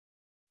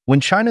When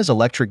China's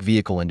electric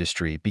vehicle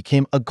industry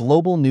became a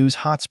global news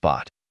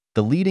hotspot,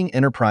 the leading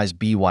enterprise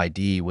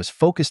BYD was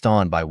focused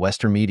on by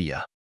Western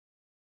media.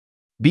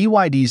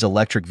 BYD's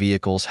electric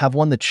vehicles have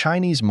won the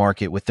Chinese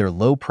market with their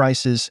low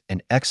prices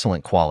and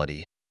excellent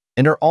quality,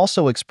 and are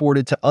also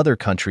exported to other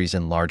countries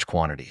in large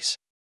quantities.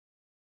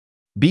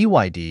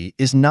 BYD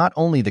is not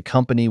only the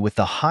company with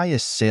the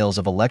highest sales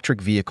of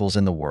electric vehicles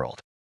in the world,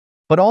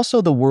 but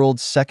also the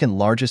world's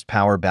second-largest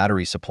power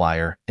battery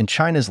supplier and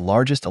China's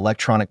largest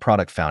electronic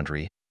product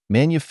foundry,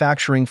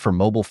 manufacturing for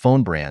mobile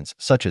phone brands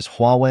such as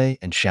Huawei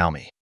and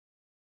Xiaomi.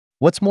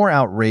 What's more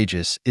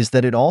outrageous is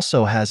that it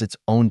also has its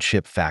own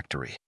chip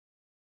factory.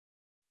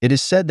 It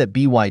is said that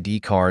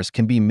BYD cars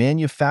can be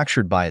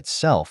manufactured by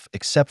itself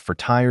except for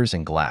tires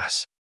and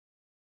glass.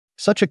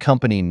 Such a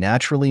company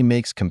naturally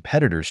makes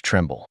competitors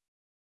tremble.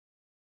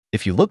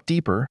 If you look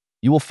deeper,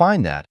 you will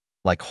find that,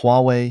 like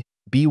Huawei,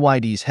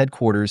 BYD's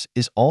headquarters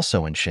is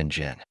also in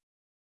Shenzhen.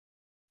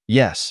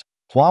 Yes,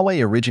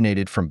 Huawei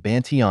originated from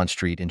Bantian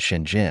Street in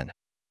Shenzhen,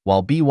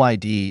 while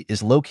BYD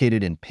is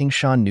located in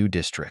Pingshan New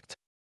District.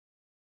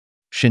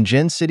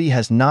 Shenzhen City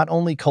has not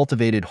only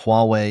cultivated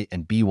Huawei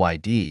and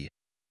BYD,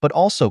 but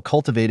also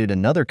cultivated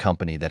another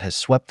company that has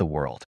swept the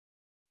world,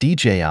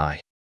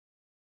 DJI.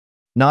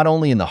 Not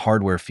only in the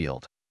hardware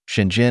field,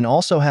 Shenzhen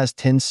also has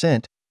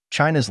Tencent,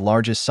 China's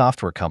largest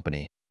software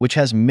company, which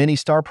has many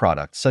star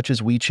products such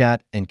as WeChat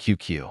and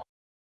QQ.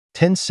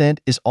 Tencent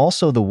is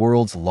also the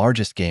world's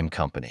largest game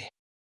company.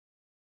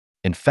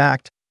 In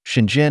fact,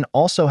 Shenzhen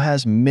also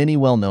has many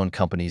well-known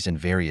companies in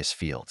various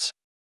fields.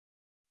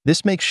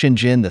 This makes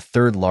Shenzhen the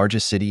third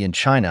largest city in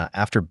China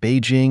after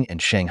Beijing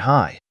and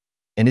Shanghai,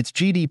 and its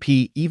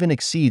GDP even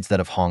exceeds that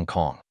of Hong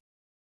Kong.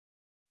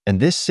 And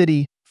this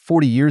city,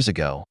 40 years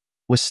ago,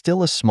 was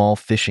still a small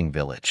fishing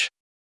village.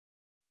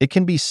 It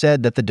can be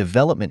said that the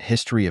development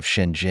history of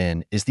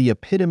Shenzhen is the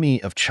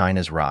epitome of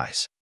China's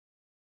rise.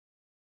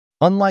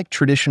 Unlike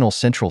traditional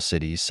central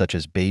cities such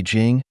as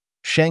Beijing,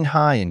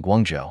 Shanghai, and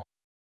Guangzhou,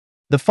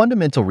 the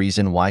fundamental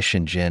reason why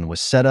Shenzhen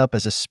was set up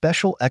as a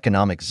special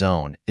economic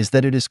zone is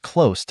that it is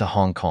close to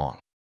Hong Kong,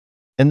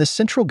 and the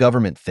central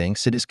government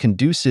thinks it is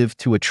conducive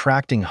to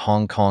attracting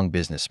Hong Kong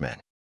businessmen.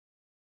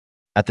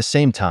 At the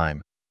same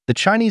time, the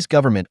Chinese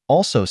government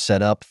also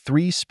set up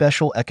 3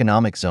 special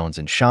economic zones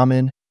in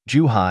Xiamen,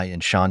 Zhuhai,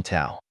 and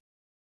Shantou.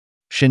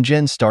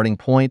 Shenzhen's starting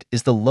point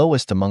is the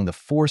lowest among the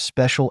 4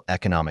 special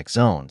economic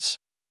zones,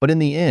 but in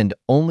the end,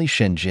 only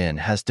Shenzhen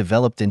has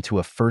developed into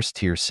a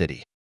first-tier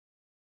city.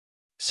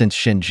 Since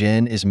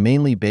Shenzhen is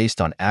mainly based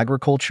on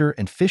agriculture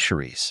and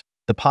fisheries,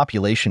 the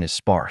population is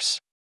sparse.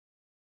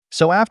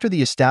 So after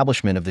the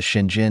establishment of the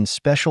Shenzhen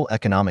Special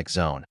Economic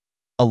Zone,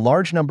 a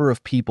large number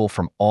of people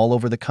from all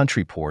over the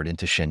country poured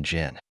into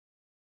Shenzhen.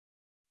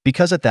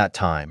 Because at that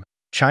time,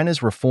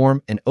 China's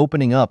reform and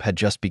opening up had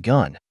just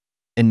begun,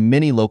 and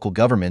many local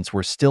governments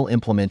were still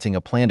implementing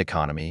a planned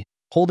economy,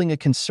 holding a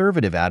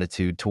conservative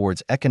attitude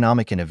towards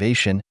economic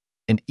innovation,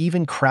 and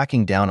even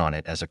cracking down on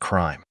it as a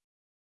crime.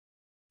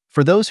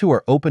 For those who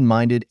are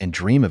open-minded and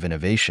dream of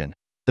innovation,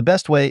 the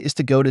best way is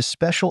to go to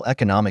special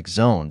economic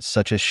zones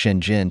such as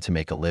Shenzhen to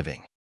make a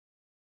living.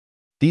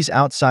 These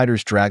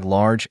outsiders dragged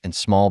large and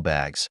small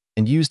bags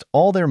and used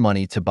all their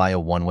money to buy a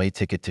one-way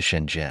ticket to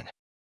Shenzhen.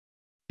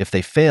 If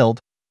they failed,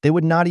 they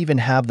would not even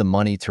have the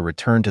money to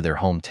return to their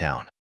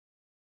hometown.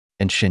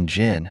 And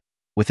Shenzhen,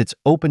 with its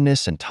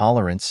openness and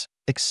tolerance,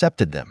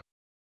 accepted them.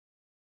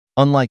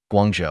 Unlike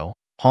Guangzhou,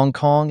 Hong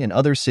Kong, and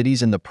other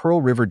cities in the Pearl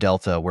River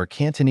Delta where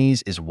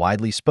Cantonese is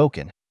widely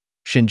spoken,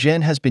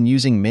 Shenzhen has been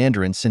using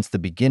Mandarin since the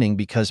beginning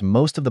because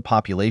most of the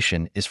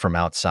population is from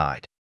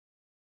outside.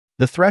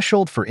 The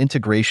threshold for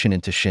integration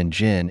into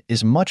Shenzhen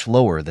is much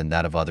lower than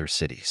that of other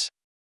cities.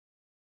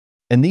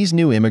 And these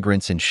new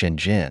immigrants in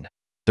Shenzhen,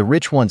 the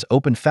rich ones,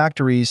 open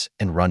factories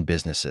and run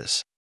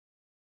businesses.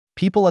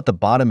 People at the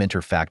bottom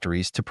enter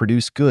factories to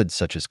produce goods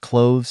such as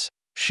clothes,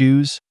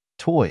 shoes,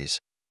 toys,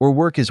 or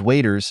work as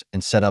waiters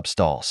and set up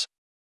stalls.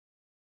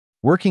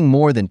 Working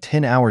more than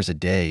 10 hours a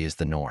day is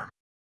the norm.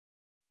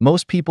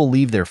 Most people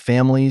leave their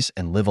families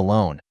and live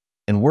alone,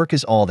 and work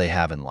is all they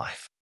have in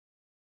life.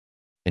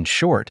 In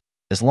short,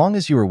 as long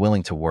as you are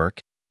willing to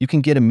work, you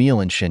can get a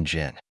meal in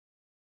Shenzhen.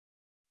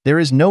 There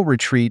is no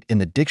retreat in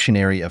the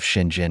dictionary of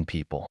Shenzhen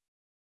people.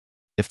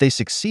 If they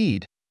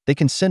succeed, they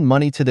can send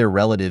money to their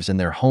relatives in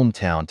their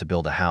hometown to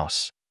build a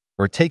house,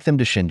 or take them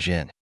to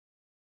Shenzhen.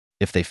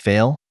 If they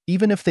fail,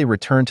 even if they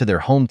return to their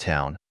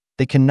hometown,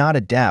 they cannot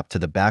adapt to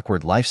the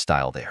backward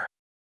lifestyle there.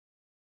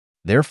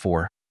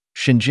 Therefore,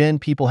 Shenzhen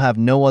people have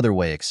no other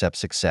way except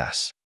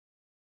success.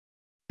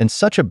 And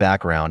such a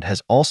background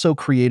has also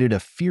created a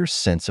fierce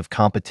sense of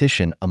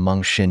competition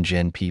among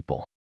Shenzhen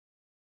people.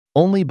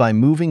 Only by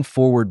moving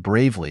forward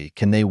bravely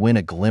can they win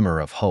a glimmer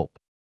of hope.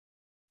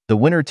 The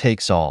winner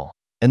takes all,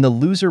 and the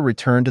loser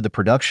return to the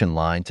production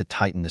line to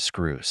tighten the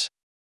screws.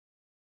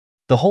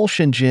 The whole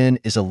Shenzhen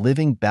is a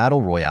living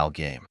battle royale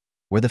game,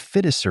 where the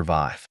fittest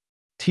survive.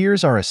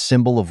 Tears are a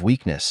symbol of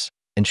weakness,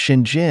 and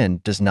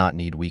Shenzhen does not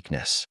need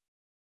weakness.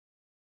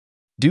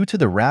 Due to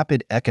the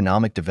rapid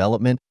economic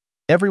development,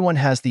 everyone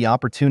has the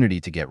opportunity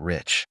to get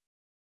rich.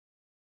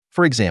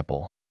 For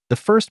example, the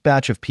first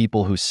batch of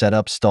people who set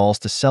up stalls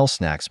to sell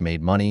snacks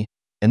made money,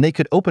 and they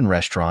could open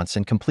restaurants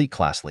and complete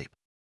class leap.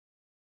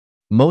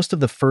 Most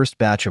of the first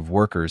batch of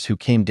workers who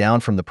came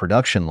down from the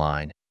production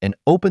line and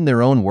opened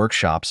their own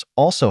workshops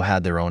also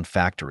had their own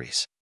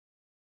factories.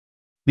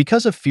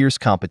 Because of fierce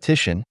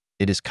competition,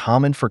 it is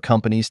common for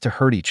companies to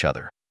hurt each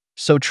other.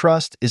 So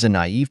trust is a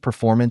naive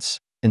performance,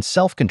 and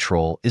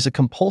self-control is a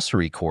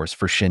compulsory course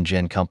for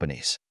Shenzhen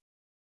companies.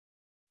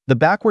 The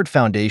backward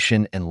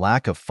foundation and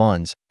lack of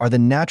funds are the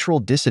natural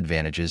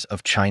disadvantages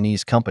of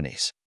Chinese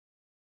companies.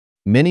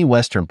 Many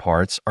Western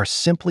parts are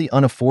simply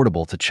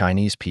unaffordable to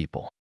Chinese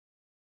people.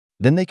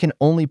 Then they can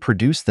only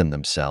produce them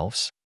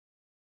themselves.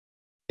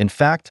 In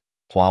fact,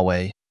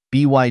 Huawei,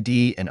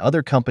 BYD, and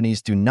other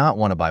companies do not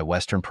want to buy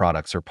Western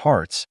products or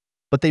parts,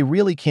 but they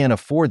really can't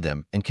afford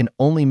them and can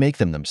only make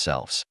them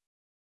themselves.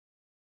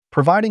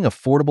 Providing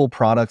affordable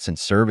products and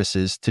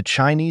services to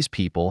Chinese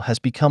people has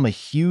become a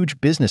huge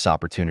business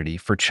opportunity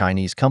for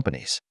Chinese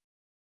companies.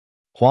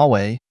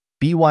 Huawei,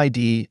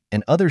 BYD,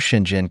 and other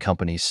Shenzhen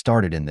companies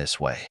started in this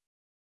way.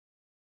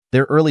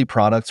 Their early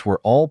products were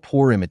all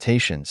poor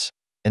imitations,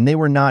 and they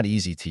were not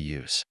easy to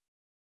use.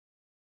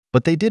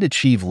 But they did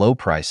achieve low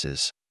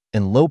prices,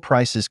 and low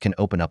prices can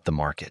open up the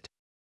market.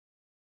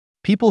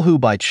 People who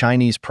buy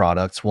Chinese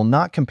products will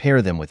not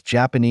compare them with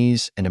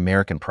Japanese and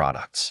American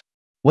products.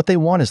 What they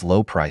want is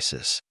low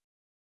prices.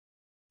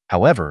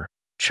 However,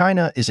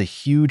 China is a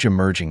huge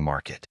emerging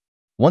market.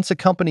 Once a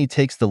company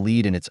takes the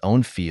lead in its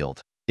own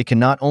field, it can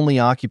not only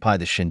occupy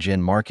the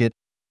Shenzhen market,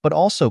 but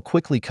also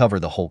quickly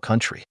cover the whole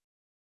country.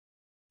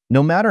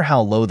 No matter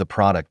how low the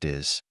product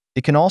is,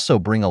 it can also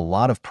bring a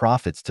lot of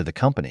profits to the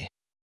company.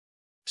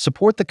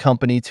 Support the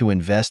company to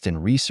invest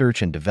in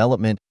research and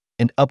development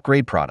and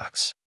upgrade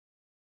products.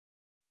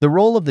 The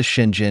role of the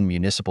Shenzhen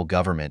municipal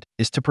government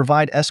is to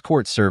provide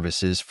escort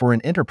services for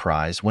an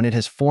enterprise when it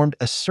has formed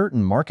a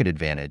certain market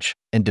advantage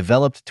and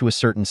developed to a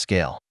certain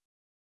scale,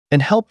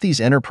 and help these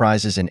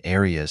enterprises in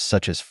areas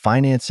such as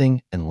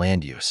financing and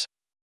land use,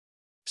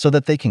 so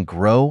that they can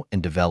grow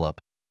and develop,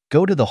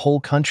 go to the whole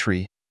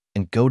country,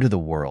 and go to the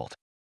world,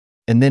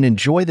 and then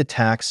enjoy the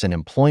tax and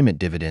employment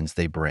dividends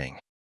they bring.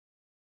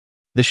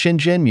 The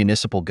Shenzhen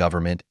municipal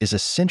government is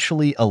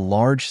essentially a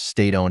large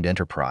state-owned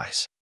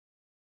enterprise.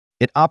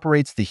 It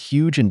operates the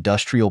huge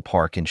industrial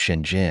park in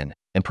Shenzhen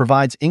and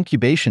provides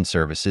incubation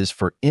services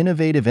for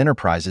innovative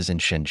enterprises in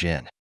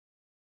Shenzhen.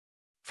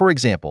 For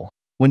example,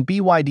 when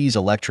BYD's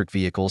electric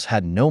vehicles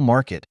had no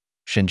market,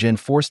 Shenzhen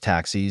forced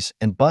taxis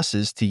and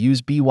buses to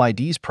use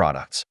BYD's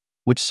products,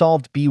 which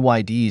solved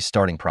BYD's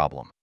starting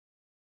problem.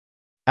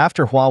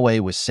 After Huawei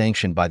was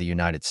sanctioned by the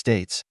United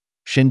States,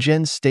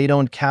 Shenzhen's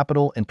state-owned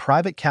capital and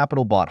private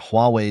capital bought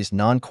Huawei's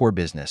non-core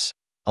business,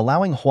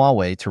 allowing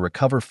Huawei to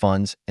recover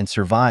funds and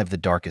survive the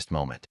darkest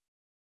moment.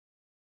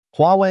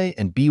 Huawei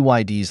and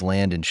BYD's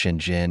land in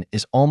Shenzhen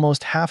is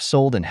almost half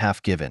sold and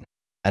half given,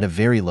 at a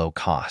very low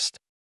cost.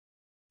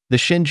 The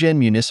Shenzhen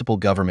municipal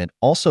government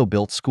also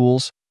built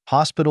schools,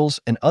 hospitals,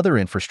 and other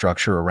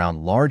infrastructure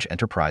around large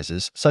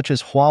enterprises such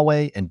as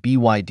Huawei and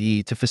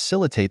BYD to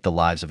facilitate the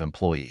lives of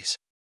employees.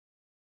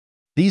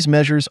 These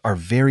measures are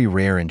very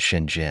rare in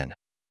Shenzhen,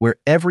 where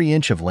every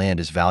inch of land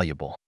is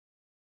valuable.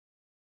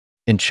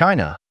 In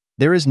China,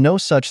 there is no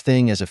such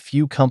thing as a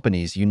few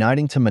companies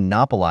uniting to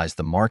monopolize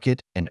the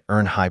market and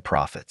earn high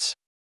profits.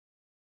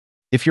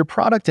 If your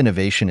product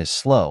innovation is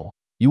slow,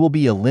 you will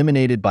be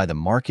eliminated by the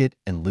market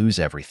and lose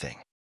everything.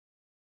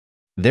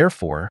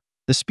 Therefore,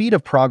 the speed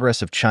of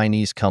progress of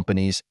Chinese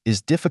companies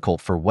is difficult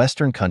for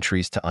Western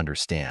countries to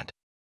understand.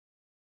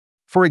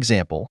 For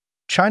example,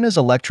 China's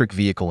electric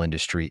vehicle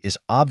industry is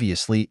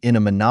obviously in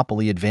a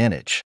monopoly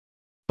advantage.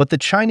 But the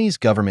Chinese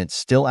government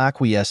still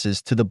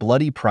acquiesces to the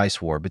bloody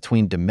price war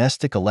between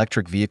domestic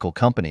electric vehicle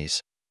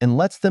companies and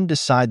lets them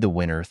decide the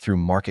winner through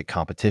market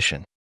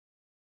competition.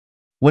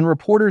 When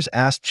reporters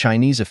asked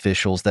Chinese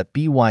officials that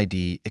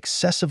BYD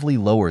excessively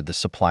lowered the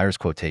supplier's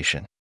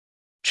quotation,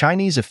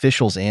 Chinese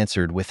officials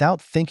answered without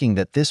thinking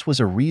that this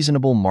was a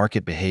reasonable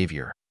market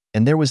behavior,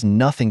 and there was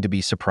nothing to be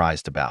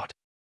surprised about.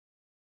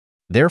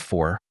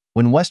 Therefore,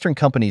 when Western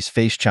companies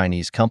face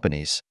Chinese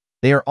companies,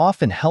 they are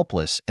often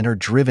helpless and are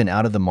driven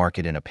out of the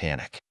market in a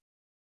panic.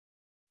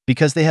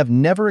 Because they have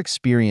never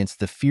experienced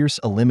the fierce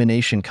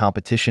elimination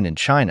competition in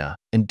China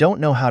and don't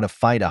know how to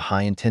fight a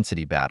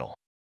high-intensity battle.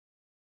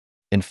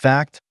 In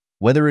fact,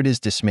 whether it is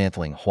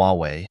dismantling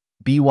Huawei,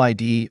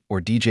 BYD,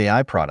 or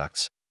DJI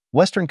products,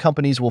 Western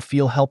companies will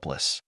feel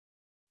helpless.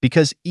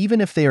 Because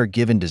even if they are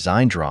given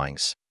design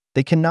drawings,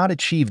 they cannot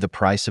achieve the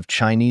price of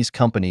Chinese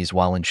companies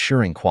while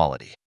ensuring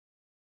quality.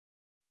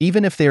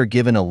 Even if they are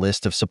given a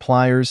list of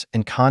suppliers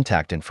and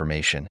contact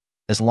information,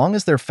 as long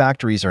as their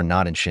factories are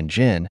not in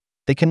Shenzhen,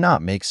 they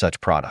cannot make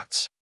such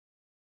products.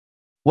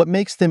 What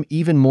makes them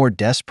even more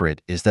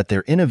desperate is that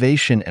their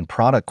innovation and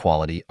product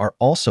quality are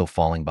also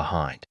falling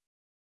behind.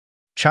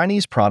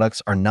 Chinese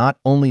products are not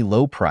only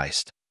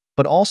low-priced,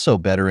 but also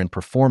better in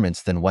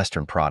performance than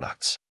Western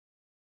products.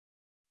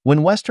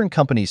 When Western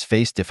companies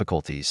face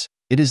difficulties,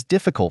 it is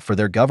difficult for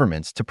their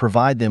governments to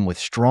provide them with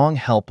strong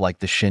help like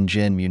the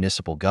Shenzhen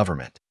municipal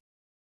government.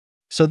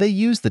 So they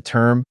use the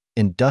term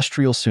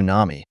industrial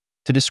tsunami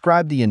to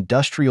describe the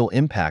industrial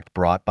impact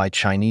brought by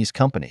Chinese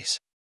companies.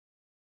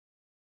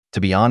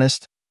 To be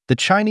honest, the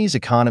Chinese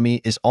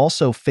economy is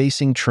also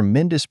facing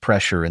tremendous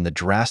pressure in the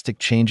drastic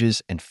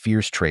changes and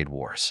fierce trade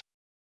wars.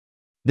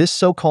 This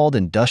so-called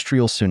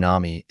industrial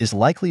tsunami is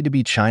likely to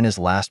be China's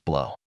last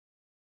blow.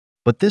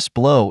 But this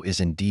blow is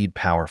indeed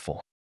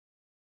powerful.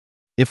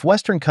 If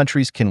Western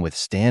countries can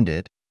withstand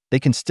it, they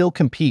can still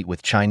compete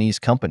with Chinese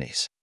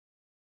companies.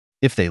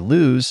 If they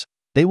lose,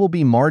 they will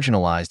be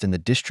marginalized in the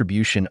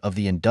distribution of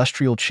the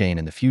industrial chain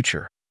in the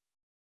future.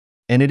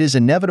 And it is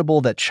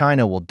inevitable that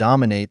China will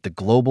dominate the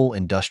global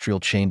industrial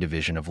chain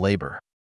division of labor.